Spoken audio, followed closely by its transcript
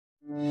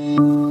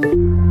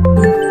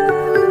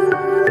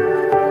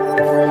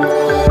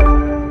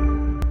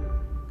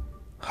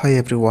Hi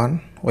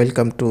everyone,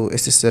 welcome to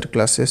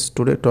shsirclasses.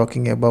 Today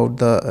talking about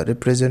the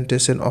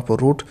representation of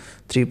root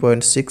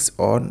 3.6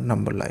 on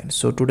number line.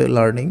 So today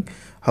learning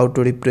how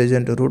to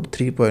represent root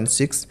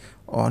 3.6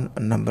 on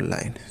number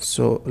line.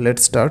 So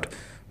let's start.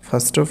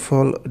 First of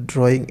all,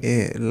 drawing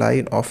a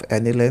line of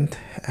any length,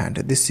 and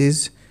this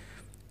is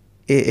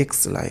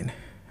AX line.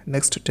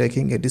 Next,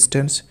 taking a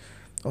distance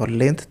or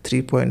length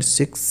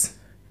 3.6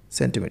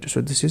 centimeter.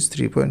 So this is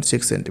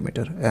 3.6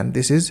 centimeter and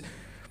this is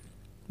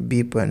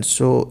B point.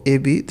 So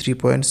AB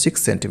 3.6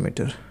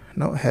 centimeter.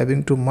 Now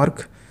having to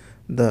mark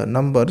the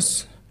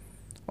numbers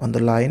on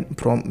the line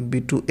from B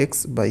to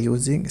X by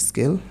using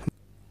scale.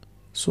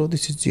 So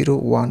this is 0,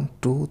 1,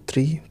 2,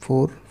 3,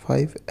 4,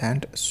 5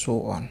 and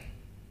so on.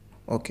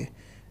 Okay,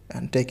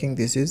 and taking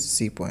this is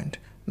C point.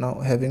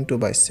 Now having to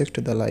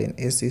bisect the line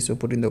AC, so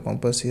putting the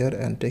compass here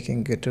and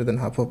taking greater than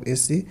half of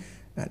AC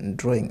and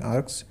drawing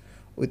arcs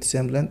with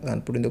same length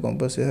and putting the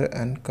compass here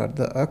and cut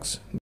the arcs.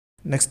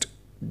 Next,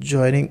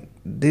 joining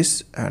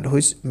this and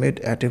which made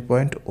at a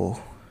point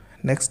O.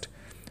 Next,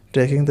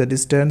 taking the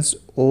distance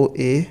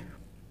OA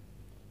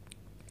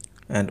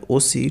and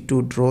OC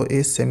to draw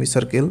a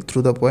semicircle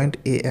through the point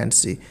A and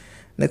C.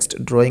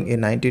 Next, drawing a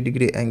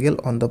 90-degree angle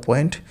on the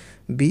point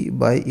B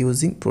by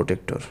using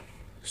protractor.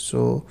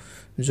 So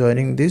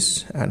joining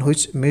this and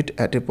which meet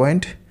at a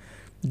point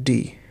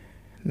D.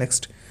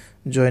 Next,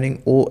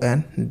 joining O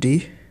and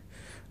D.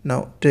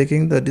 Now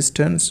taking the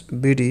distance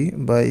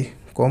BD by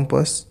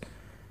compass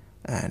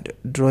and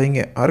drawing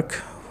an arc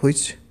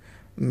which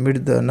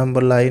meet the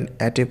number line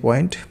at a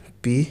point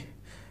P,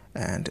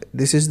 and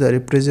this is the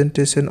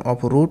representation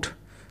of root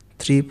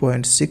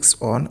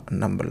 3.6 on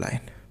number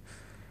line.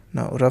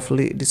 Now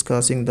roughly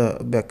discussing the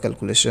back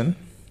calculation.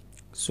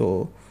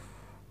 So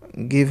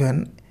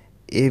given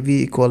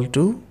AB equal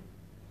to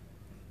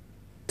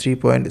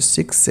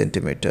 3.6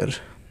 centimeter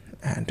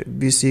and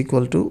BC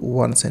equal to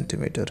 1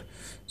 centimeter,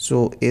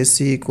 so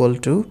AC equal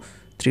to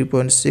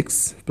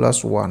 3.6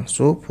 plus 1,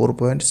 so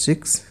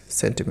 4.6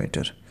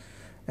 centimeter,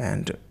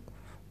 and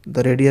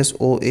the radius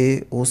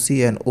OA, OC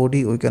and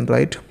OD we can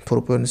write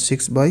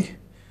 4.6 by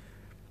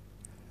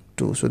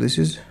 2, so this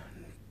is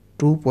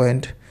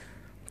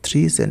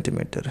 2.3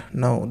 centimeter.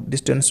 Now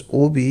distance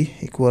OB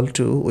equal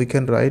to, we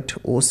can write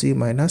OC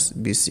minus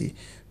BC,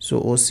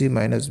 so OC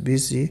minus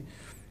BC,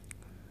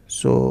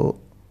 so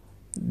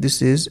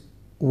this is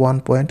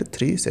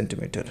 1.3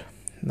 centimeter.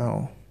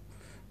 Now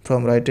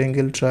from right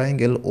angle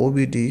triangle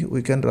OBD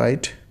we can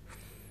write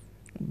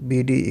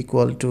BD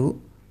equal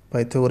to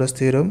Pythagoras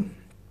theorem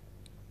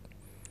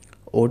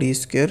OD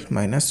square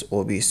minus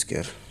OB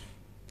square.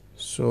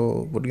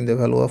 So putting the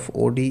value of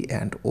OD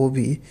and OB,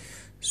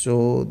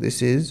 so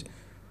this is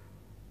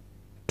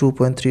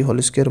 2.3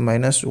 whole square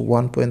minus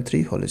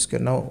 1.3 whole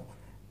square. Now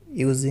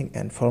using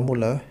an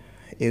formula,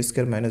 A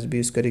square minus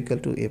B square equal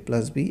to A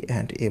plus B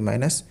and A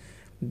minus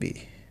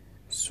B.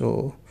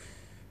 So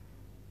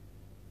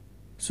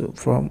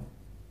from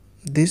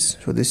this,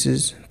 so this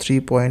is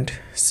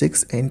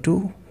 3.6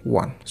 into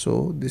 1,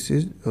 so this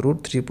is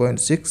root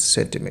 3.6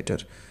 centimeter.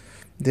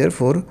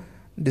 Therefore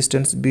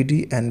distance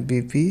BD and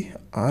BP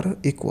are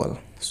equal,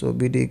 so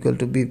BD equal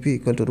to BP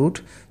equal to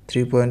root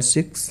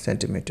 3.6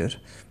 centimeter.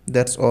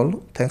 That's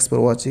all. Thanks for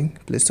watching.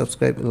 Please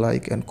subscribe,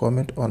 like and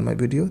comment on my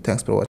video. Thanks for watching.